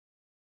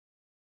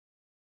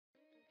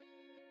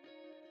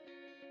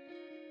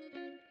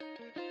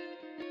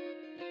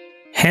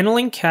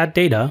Handling CAD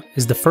data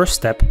is the first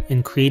step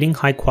in creating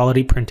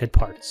high-quality printed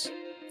parts.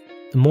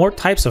 The more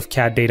types of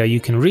CAD data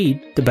you can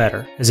read, the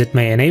better, as it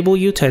may enable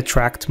you to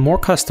attract more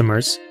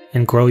customers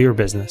and grow your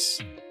business.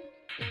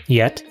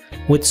 Yet,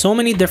 with so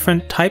many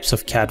different types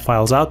of CAD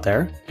files out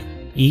there,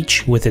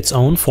 each with its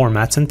own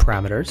formats and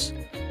parameters,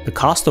 the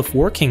cost of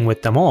working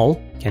with them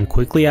all can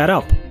quickly add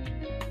up.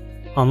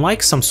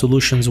 Unlike some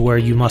solutions where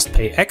you must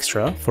pay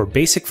extra for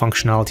basic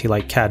functionality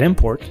like CAD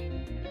import,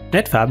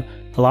 Netfabb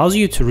allows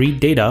you to read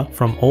data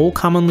from all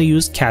commonly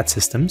used CAD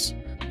systems,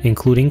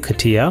 including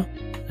CATIA,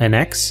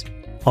 NX,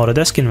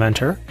 Autodesk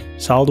Inventor,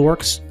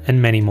 SolidWorks,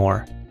 and many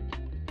more.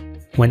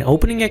 When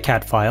opening a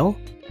CAD file,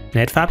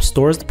 Netfabb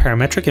stores the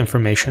parametric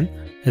information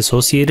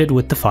associated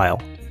with the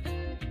file.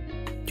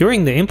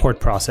 During the import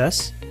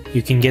process,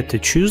 you can get to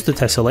choose the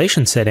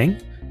tessellation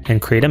setting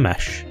and create a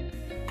mesh.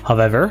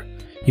 However,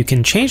 you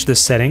can change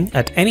this setting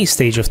at any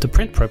stage of the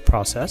print prep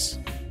process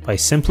by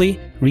simply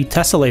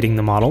retessellating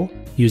the model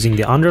using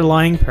the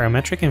underlying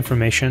parametric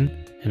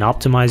information and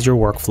optimize your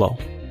workflow.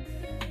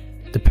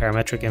 The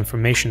parametric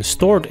information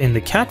stored in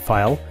the CAD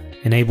file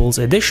enables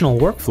additional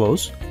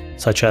workflows,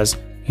 such as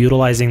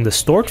utilizing the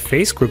stored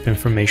face group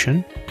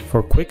information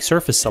for quick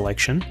surface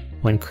selection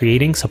when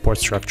creating support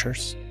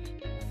structures.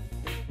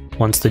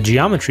 Once the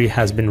geometry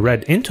has been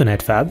read into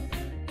Netfabb,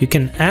 you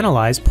can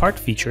analyze part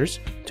features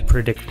to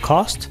predict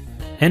cost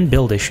and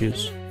build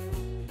issues.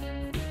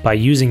 By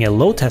using a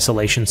low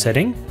tessellation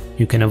setting,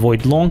 you can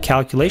avoid long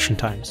calculation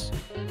times.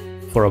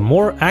 For a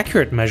more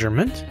accurate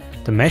measurement,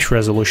 the mesh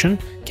resolution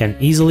can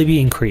easily be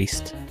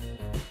increased.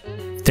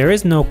 If there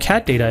is no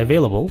CAD data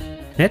available,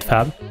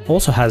 Netfabb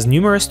also has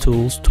numerous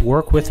tools to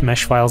work with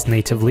mesh files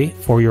natively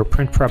for your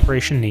print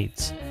preparation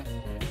needs.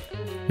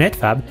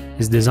 Netfabb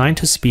is designed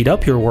to speed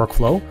up your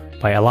workflow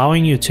by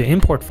allowing you to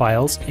import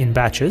files in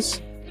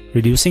batches,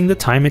 reducing the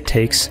time it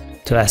takes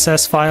to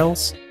assess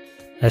files,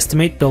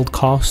 estimate build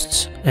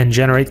costs, and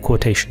generate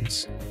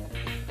quotations.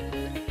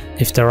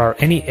 If there are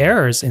any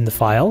errors in the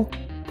file,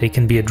 they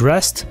can be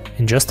addressed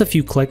in just a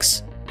few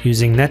clicks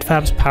using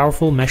Netfabb's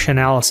powerful mesh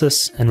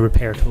analysis and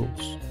repair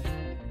tools.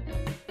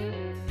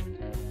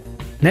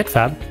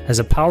 Netfabb has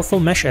a powerful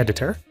mesh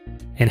editor,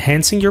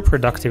 enhancing your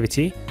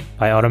productivity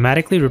by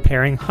automatically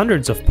repairing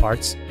hundreds of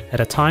parts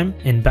at a time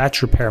in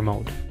batch repair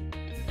mode.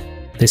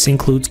 This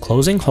includes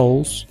closing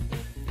holes,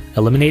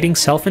 eliminating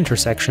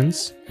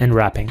self-intersections, and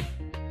wrapping.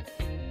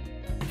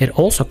 It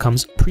also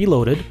comes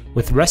preloaded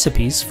with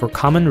recipes for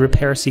common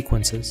repair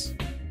sequences.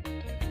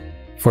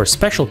 For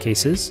special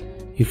cases,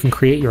 you can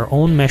create your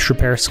own mesh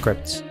repair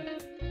scripts.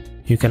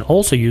 You can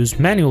also use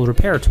manual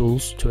repair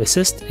tools to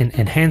assist in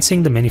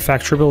enhancing the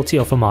manufacturability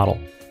of a model.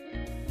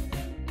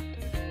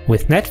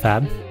 With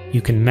Netfabb,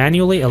 you can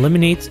manually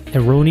eliminate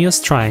erroneous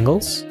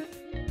triangles,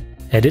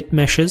 edit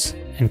meshes,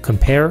 and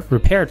compare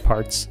repaired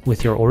parts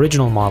with your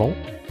original model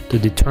to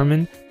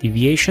determine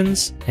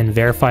deviations and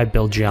verify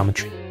build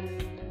geometry.